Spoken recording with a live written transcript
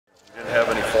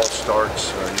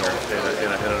starts,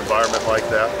 in an environment like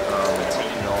that.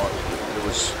 It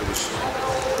was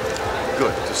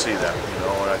good to see that,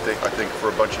 and I think for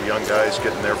a bunch of young guys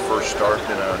getting their first start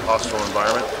in a hostile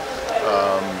environment,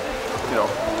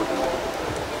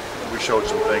 we showed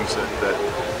some things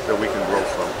that we can grow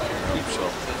from. So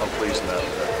I'm pleased in that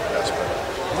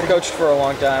aspect. You coached for a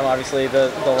long time, obviously, the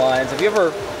Lions. Have you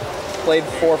ever played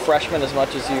 4 freshmen as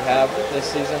much as you have this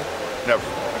season? Never.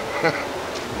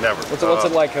 Never. What's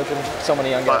it like coaching so many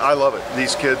young guys? I love it.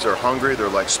 These kids are hungry. They're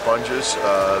like sponges.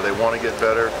 They want to get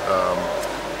better.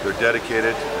 They're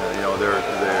dedicated.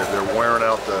 They're wearing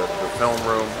out the film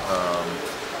room.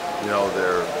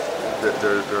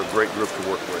 They're a great group to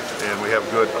work with, and we have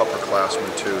good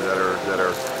upperclassmen too that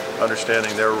are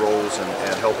understanding their roles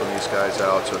and helping these guys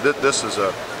out. So this is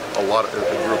a lot of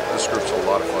This group's a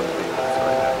lot of fun to be with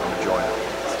right now. I'm enjoying it.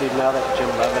 Steve, now that Jim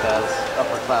Levitt has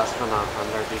upperclassmen on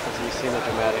their defense, have you seen a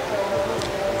dramatic improvement?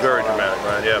 Very dramatic,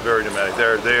 right? Yeah, very dramatic.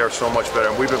 They are so much better.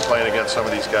 And we've been playing against some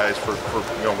of these guys for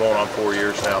going on 4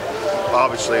 years now.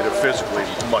 Obviously, they're physically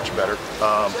much better.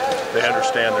 They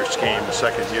understand their scheme. The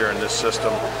second year in this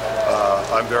system,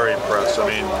 I'm very impressed. I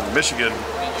mean, Michigan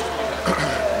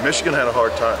had a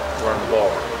hard time running the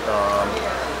ball,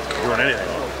 doing anything.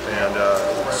 And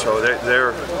so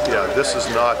this is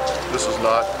not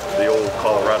the old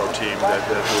Colorado team that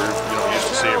we're used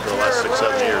to seeing for the last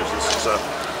 6-7 years.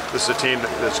 This is a team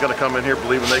that's going to come in here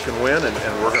believing they can win, and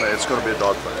it's going to be a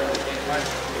dogfight.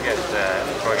 You guys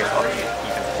throw against all the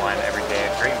defensive line every day.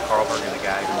 Drayton Carlberg is the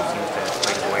guy who seems to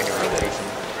make his way into rotation.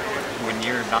 When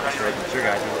you're not sure against your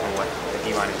guys, you don't know what the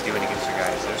D-line is doing against your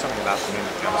guys. There's something about the game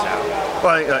that jumps out.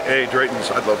 Well,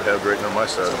 I'd love to have Drayton on my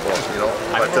side of the ball,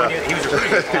 He was a pretty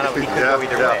good kind of, he could go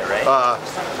either way, right?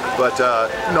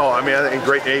 No, I mean, I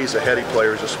think he's a heady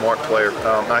player, he's a smart player.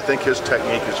 I think his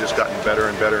technique has just gotten better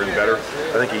and better and better.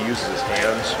 I think he uses his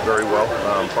hands very well,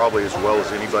 probably as well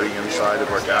as anybody inside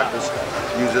of our tackles.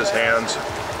 Uses his hands,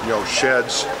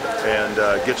 sheds and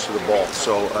gets to the ball.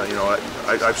 So,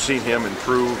 I've seen him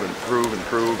improve, and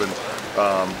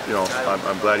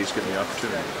I'm glad he's getting the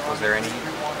opportunity. Was there any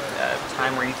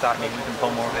time where you thought maybe you can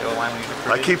pull more of the O-line when you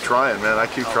recruited? I keep trying, man. I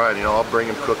keep trying. I'll bring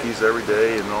him cookies every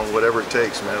day, and whatever it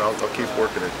takes, man. I'll keep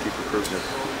working it, keep recruiting it.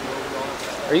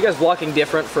 Are you guys blocking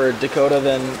different for Dakota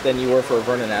than you were for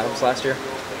Vernon Adams last year?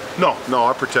 No.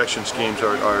 Our protection schemes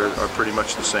are pretty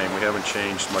much the same. We haven't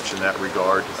changed much in that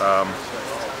regard.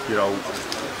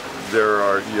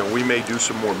 We may do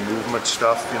some more movement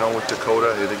stuff, with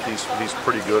Dakota. I think he's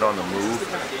pretty good on the move,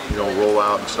 roll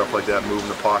out and stuff like that, move in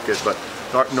the pocket. But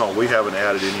no, we haven't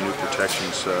added any new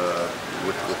protections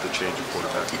with the change of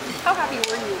quarterback. How happy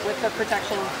were you with the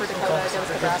protection for Dakota against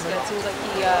Nebraska? It seems like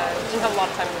he didn't have a lot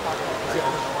of time in the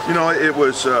pocket. It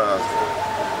was.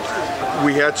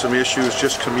 We had some issues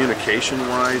just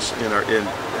communication-wise in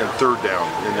third down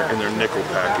in their nickel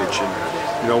package,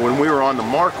 and when we were on the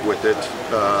mark with it,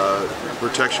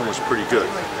 protection was pretty good.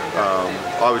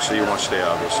 Obviously, you want to stay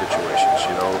out of those situations,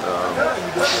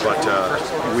 but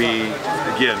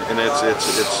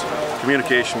it's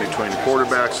communication between the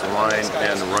quarterbacks, the line,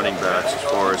 and the running backs as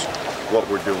far as what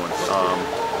we're doing.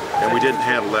 And we didn't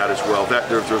handle that as well.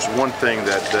 There's one thing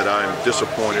that I'm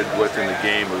disappointed with in the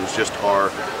game. It was just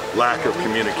our lack of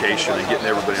communication and getting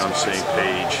everybody on the same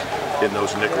page in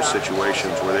those nickel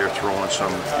situations where they're throwing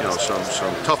some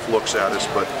tough looks at us,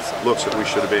 but looks that we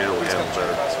should have been able to handle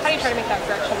better. How do you try to make that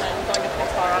correction then, going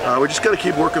to Colorado? We just got to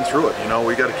keep working through it.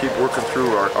 We got to keep working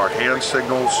through our hand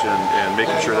signals and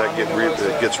making sure that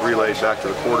gets relayed back to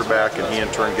the quarterback, and he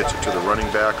in turn gets it to the running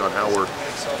back on how we're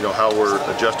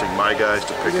adjusting my guys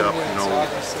to pick up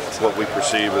what we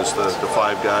perceive as the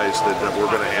 5 guys that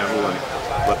we're going to handle, and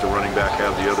let the running back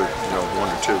have the other 1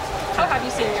 or 2. How have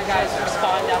you seen your guys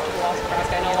respond after the loss of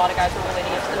Nebraska? I know a lot of guys were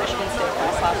relating it to the Michigan State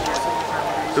loss last year.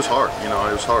 It was hard, it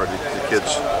was hard. The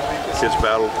kids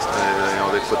battled,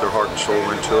 they put their heart and soul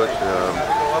into it.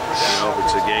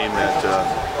 It's a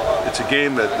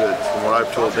game that from what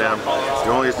I've told them,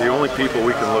 the only people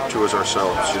we can look to is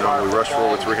ourselves. We rushed for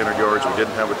over 300 yards, we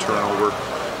didn't have a turnover.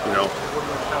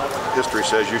 History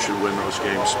says you should win those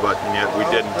games, but yet we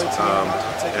didn't.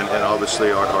 And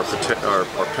obviously our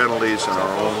penalties and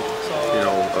our own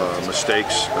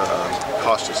mistakes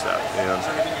cost us that.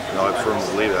 And I firmly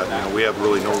believe that. We have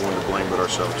really no one to blame but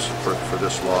ourselves for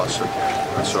this loss.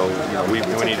 And so we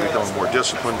need to become a more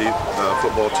disciplined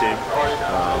football team,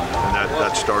 and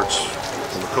that starts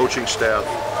from the coaching staff.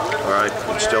 All right,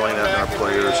 instilling that in our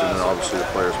players, and then obviously the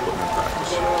players putting in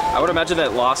practice. I would imagine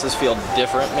that losses feel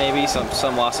different, maybe.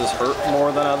 Some losses hurt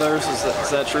more than others. Is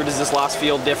that true? Does this loss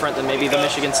feel different than maybe the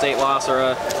Michigan State loss or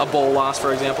a bowl loss,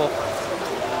 for example?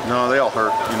 No, they all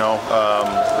hurt, you know.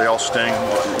 They all sting.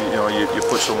 You know, you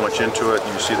put so much into it,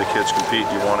 and you see the kids compete.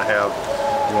 You want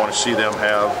to see them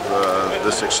have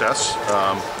the success.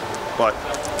 But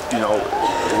you know,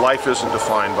 life isn't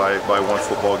defined by one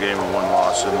football game and one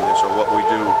loss. And so what we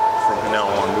do from now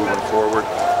on moving forward,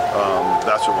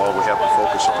 that's all we have to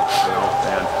focus on. You know,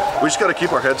 and we just got to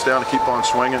keep our heads down and keep on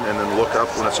swinging, and then look up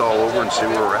when it's all over and see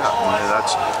where we're at. And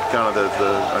that's kind of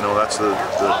I know that's the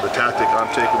tactic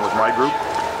I'm taking with my group.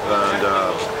 And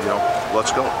you know,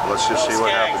 let's go. Let's just see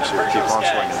what happens here. Keep on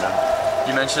swinging, man.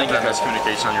 You mentioned the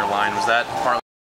miscommunication on your line. Was that partly